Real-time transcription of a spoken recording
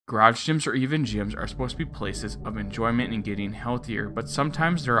Garage gyms or even gyms are supposed to be places of enjoyment and getting healthier, but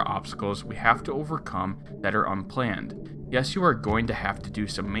sometimes there are obstacles we have to overcome that are unplanned. Yes, you are going to have to do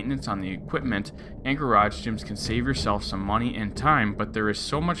some maintenance on the equipment, and garage gyms can save yourself some money and time, but there is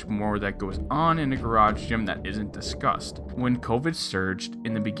so much more that goes on in a garage gym that isn't discussed. When COVID surged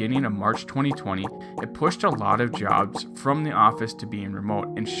in the beginning of March 2020, it pushed a lot of jobs from the office to being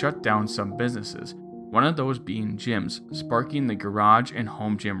remote and shut down some businesses, one of those being gyms, sparking the garage and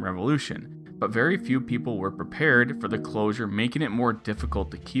home gym revolution. But very few people were prepared for the closure, making it more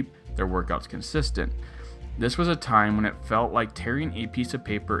difficult to keep their workouts consistent. This was a time when it felt like tearing a piece of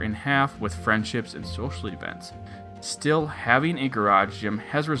paper in half with friendships and social events. Still, having a garage gym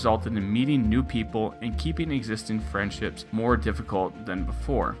has resulted in meeting new people and keeping existing friendships more difficult than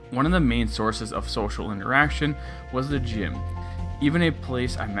before. One of the main sources of social interaction was the gym, even a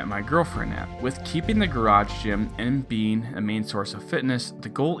place I met my girlfriend at. With keeping the garage gym and being a main source of fitness, the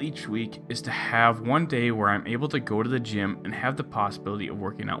goal each week is to have one day where I'm able to go to the gym and have the possibility of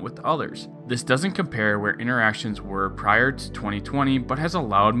working out with others. This doesn't compare where interactions were prior to 2020, but has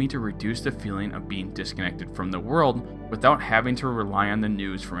allowed me to reduce the feeling of being disconnected from the world without having to rely on the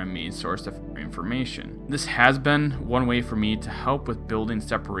news for my main source of information. This has been one way for me to help with building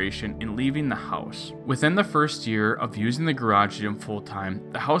separation and leaving the house. Within the first year of using the garage gym full-time,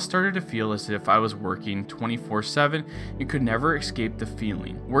 the house started to feel as if I was working 24/7 and could never escape the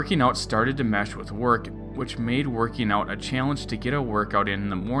feeling. Working out started to mesh with work, which made working out a challenge to get a workout in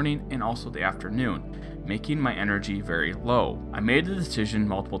the morning and also the afternoon, making my energy very low. I made the decision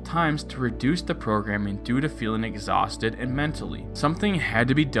multiple times to reduce the programming due to feeling exhausted and mentally. Something had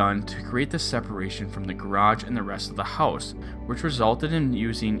to be done to create the separation from the garage and the rest of the house, which resulted in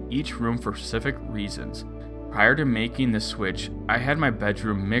using each room for specific reasons. Prior to making the switch, I had my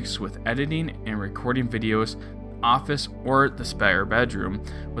bedroom mixed with editing and recording videos. Office, or the spare bedroom,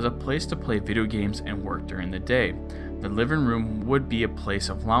 was a place to play video games and work during the day. The living room would be a place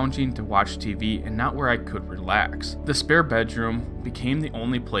of lounging to watch TV and not where I could relax. The spare bedroom became the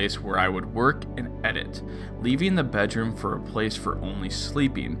only place where I would work and edit, leaving the bedroom for a place for only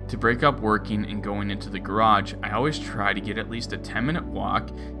sleeping. To break up working and going into the garage, I always try to get at least a 10-minute walk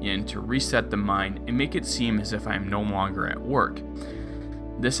in to reset the mind and make it seem as if I am no longer at work.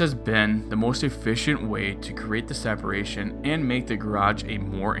 This has been the most efficient way to create the separation and make the garage a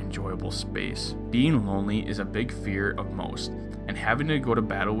more enjoyable space. Being lonely is a big fear of most, and having to go to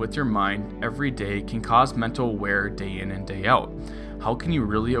battle with your mind every day can cause mental wear day in and day out. How can you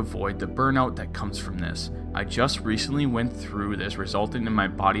really avoid the burnout that comes from this? I just recently went through this, resulting in my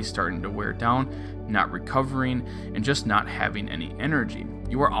body starting to wear down, not recovering, and just not having any energy.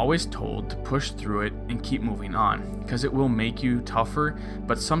 You are always told to push through it and keep moving on, because it will make you tougher,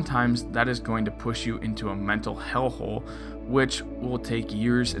 but sometimes that is going to push you into a mental hellhole, which will take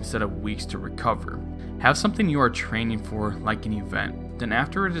years instead of weeks to recover. Have something you are training for, like an event. Then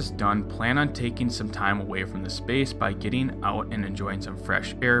after it is done, plan on taking some time away from the space by getting out and enjoying some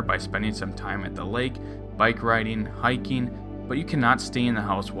fresh air, by spending some time at the lake, bike riding, hiking, but you cannot stay in the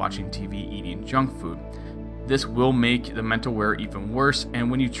house watching TV eating junk food. This will make the mental wear even worse, and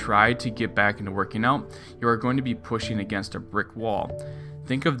when you try to get back into working out, you are going to be pushing against a brick wall.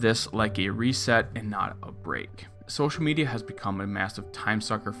 Think of this like a reset and not a break. Social media has become a massive time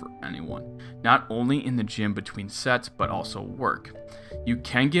sucker for anyone, not only in the gym between sets, but also work. You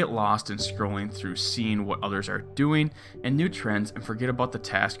can get lost in scrolling through seeing what others are doing and new trends and forget about the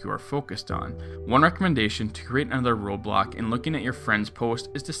task you are focused on. One recommendation to create another roadblock in looking at your friends' post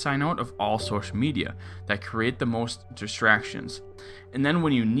is to sign out of all social media that create the most distractions. And then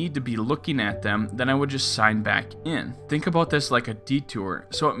when you need to be looking at them, then I would just sign back in. Think about this like a detour,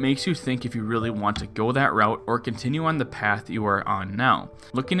 so it makes you think if you really want to go that route or continue on the path you are on now.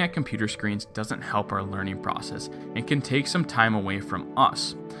 Looking at computer screens doesn't help our learning process and can take some time away from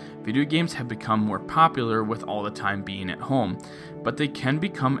us. Video games have become more popular with all the time being at home, but they can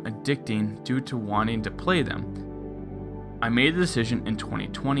become addicting due to wanting to play them. I made the decision in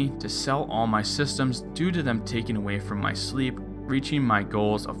 2020 to sell all my systems due to them taking away from my sleep, reaching my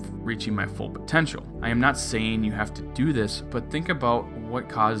goals of reaching my full potential. I am not saying you have to do this, but think about what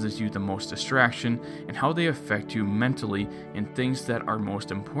causes you the most distraction and how they affect you mentally in things that are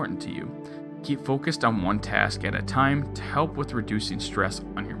most important to you. Keep focused on one task at a time to help with reducing stress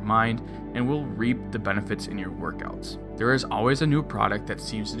on your mind and will reap the benefits in your workouts. There is always a new product that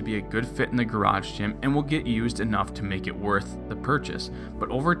seems to be a good fit in the garage gym and will get used enough to make it worth the purchase, but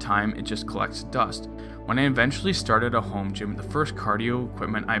over time it just collects dust. When I eventually started a home gym, the first cardio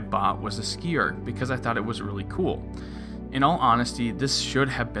equipment I bought was a skier because I thought it was really cool. In all honesty, this should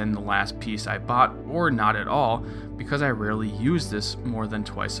have been the last piece I bought, or not at all, because I rarely use this more than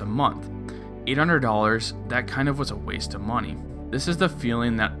twice a month. $800, that kind of was a waste of money. This is the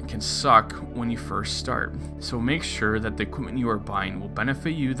feeling that can suck when you first start, so make sure that the equipment you are buying will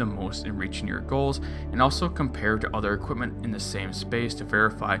benefit you the most in reaching your goals, and also compare to other equipment in the same space to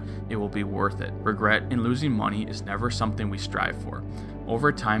verify it will be worth it. Regret and losing money is never something we strive for.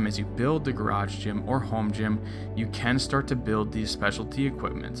 Over time, as you build the garage gym or home gym, you can start to build these specialty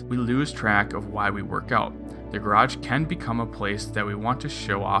equipment. We lose track of why we work out. The garage can become a place that we want to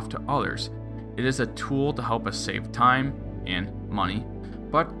show off to others. It is a tool to help us save time and money,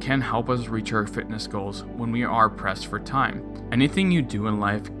 but can help us reach our fitness goals when we are pressed for time. Anything you do in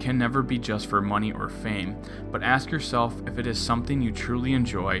life can never be just for money or fame, but ask yourself if it is something you truly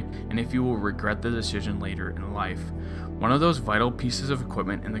enjoy and if you will regret the decision later in life. One of those vital pieces of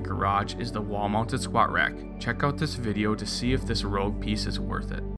equipment in the garage is the wall-mounted squat rack. Check out this video to see if this rogue piece is worth it.